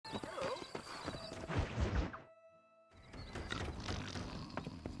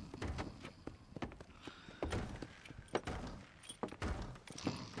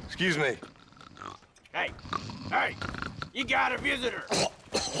Excuse me. Hey, hey, you got a visitor.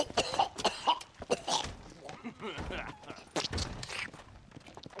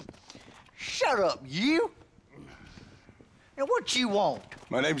 Shut up, you! Now, what you want?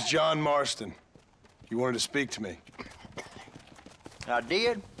 My name's John Marston. You wanted to speak to me. I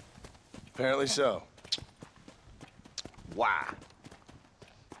did? Apparently so. Why?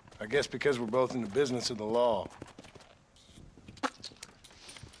 I guess because we're both in the business of the law.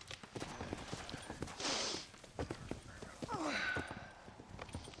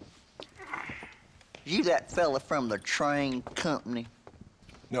 You that fella from the train company?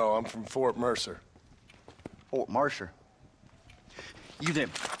 No, I'm from Fort Mercer. Fort Mercer? You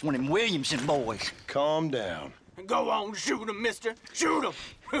them, one of them Williamson boys. Calm down. Go on, shoot him, mister. Shoot him.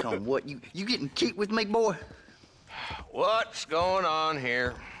 Come on, what, you getting kicked with me, boy? What's going on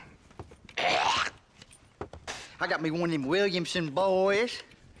here? I got me one of them Williamson boys.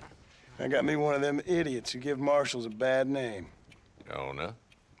 I got me one of them idiots who give marshals a bad name. Jonah,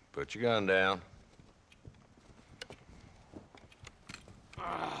 put your gun down.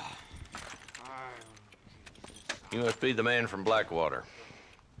 You must be the man from Blackwater.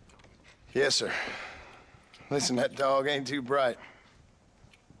 Yes, sir. Listen, that dog ain't too bright,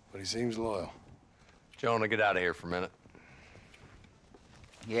 but he seems loyal. Jonah, get out of here for a minute.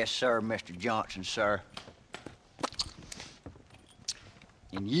 Yes, sir, Mr. Johnson, sir.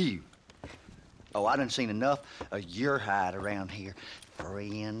 And you. Oh, I done seen enough of your hide around here,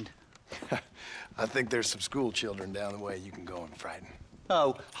 friend. I think there's some school children down the way you can go and frighten.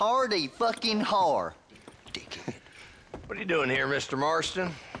 Oh, hardy fucking har. Dickhead. What are you doing here, Mr.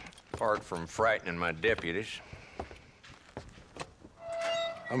 Marston? Apart from frightening my deputies.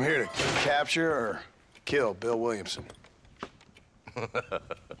 I'm here to capture or kill Bill Williamson.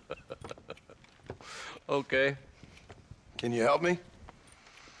 Okay. Can you help me?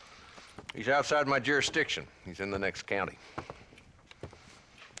 He's outside my jurisdiction. He's in the next county.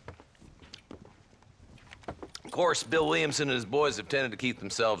 Of course, Bill Williamson and his boys have tended to keep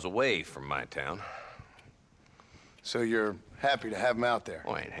themselves away from my town. So you're happy to have him out there?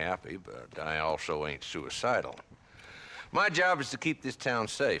 Well, I ain't happy, but I also ain't suicidal. My job is to keep this town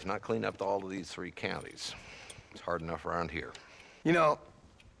safe, not clean up all of these 3 counties. It's hard enough around here. You know,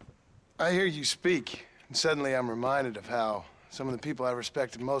 I hear you speak, and suddenly I'm reminded of how some of the people I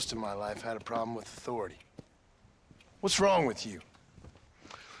respected most in my life had a problem with authority. What's wrong with you?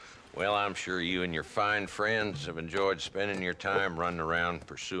 Well, I'm sure you and your fine friends have enjoyed spending your time running around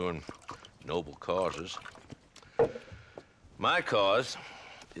pursuing noble causes. My cause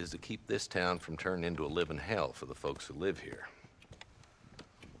is to keep this town from turning into a living hell for the folks who live here.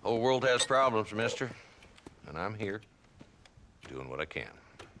 The whole world has problems, mister, and I'm here doing what I can.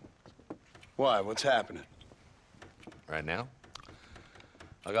 Why? What's happening? Right now,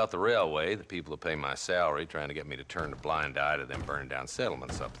 I got the railway, the people that pay my salary, trying to get me to turn a blind eye to them burning down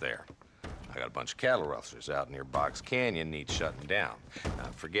settlements up there. I got a bunch of cattle rustlers out near Box Canyon needs shutting down.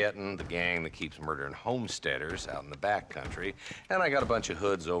 Not forgetting the gang that keeps murdering homesteaders out in the back country. And I got a bunch of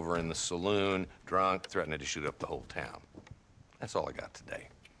hoods over in the saloon, drunk, threatening to shoot up the whole town. That's all I got today.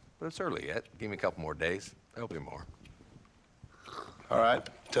 But it's early yet. Give me a couple more days. There'll be more. All right,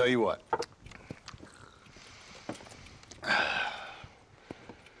 tell you what.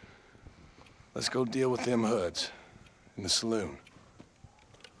 Let's go deal with them hoods in the saloon.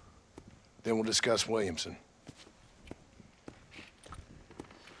 Then we'll discuss Williamson.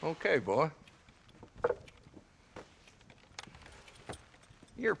 Okay, boy.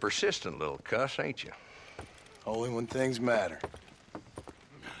 You're a persistent little cuss, ain't you? Only when things matter.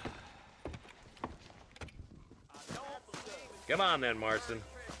 Come on then, Marston.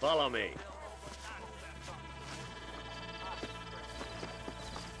 Follow me.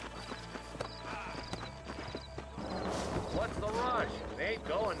 What's the rush? They ain't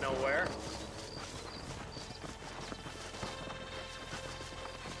going nowhere.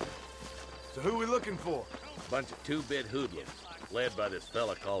 So who we looking for? Bunch of 2-bit hoodlums, led by this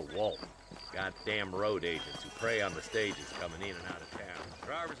fella called Walton. Goddamn road agents who prey on the stages coming in and out of town.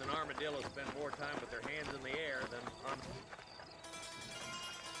 Drivers and armadillos spend more time with their hands in the air than on...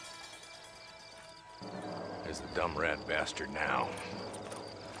 There's the dumb rat bastard now.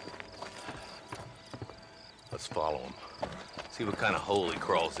 Let's follow him. See what kind of hole he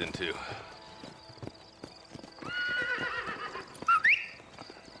crawls into.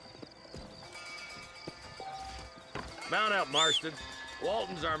 Mount up, Marston.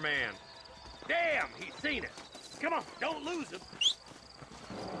 Walton's our man. Damn, he's seen it. Come on, don't lose him.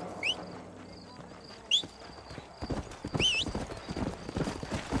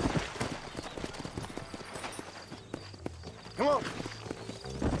 Come on.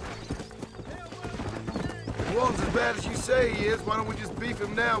 bad as you say he is, why don't we just beef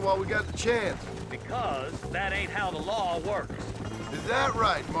him now while we got the chance? Because that ain't how the law works. Is that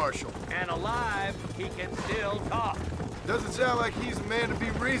right, Marshal? And alive, he can still talk. Doesn't sound like he's a man to be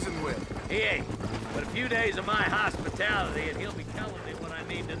reasoned with. He ain't. But a few days of my hospitality and he'll be telling me what I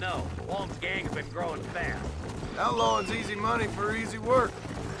need to know. Walton's gang has been growing fast. Outlawing's easy money for easy work.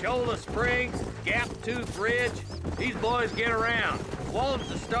 Cholla Springs, Gap Tooth Ridge, these boys get around. Walton's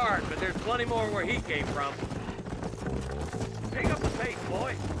the start, but there's plenty more where he came from. Pick up the pace,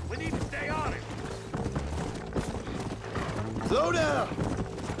 boy. We need to stay on it. Slow down!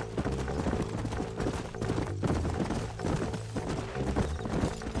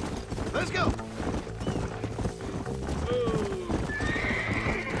 Let's go!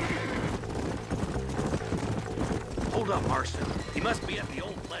 Hold up, Marston. He must be at the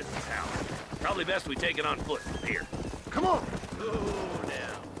old Pleasant's house. Probably best we take it on foot from here. Come on! Oh,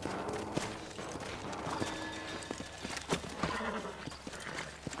 now.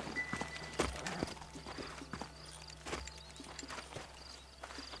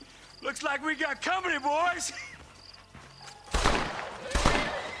 Looks like we got company, boys.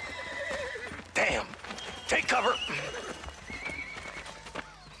 Damn! Take cover!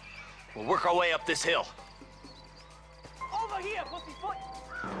 We'll work our way up this hill. Over here, pussyfoot.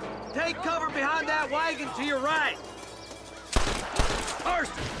 Take cover behind that wagon to your right.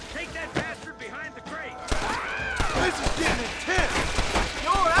 Marston, take that bastard behind the crate. This is getting intense!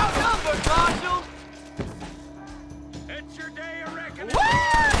 You're outnumbered, Marshal. It's your day of reckoning.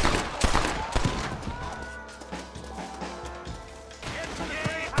 Get to the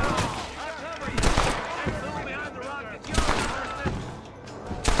crate. I'll cover you. That fool behind the rock is yours, Marston.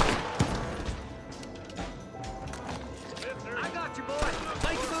 I got you, boy.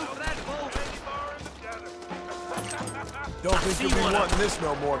 Make a move for that bull. Don't think you'll be wanting this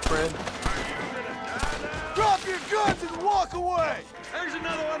no more, friend. Drop your guns and walk away! There's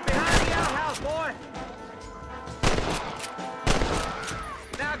another one behind the outhouse, boy.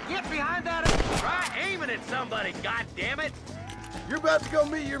 Now get behind that. Try aiming at somebody, goddammit! You're about to go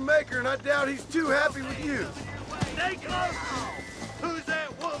meet your maker, and I doubt he's too happy with you. Stay close. Who's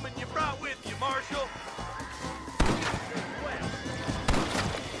that woman you brought with you, Marshal?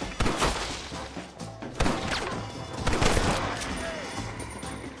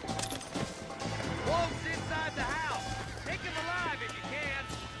 Wolf's inside the house. Take him alive if you can.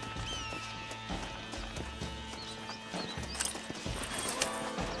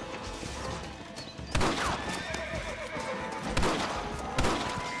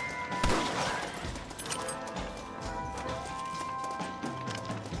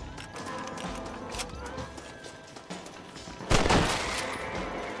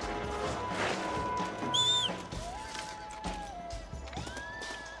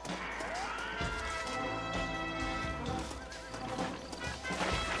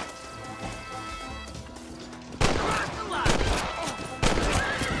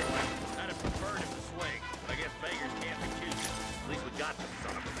 I'd have preferred him to swing, but I guess beggars can't be choosers. At least we got the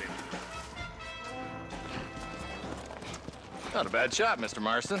son of a bitch. Not a bad shot, Mr.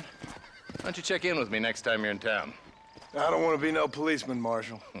 Marston. Why don't you check in with me next time you're in town? I don't want to be no policeman,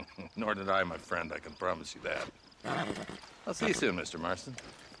 Marshal. Nor did I, my friend, I can promise you that. I'll see you soon, Mr. Marston.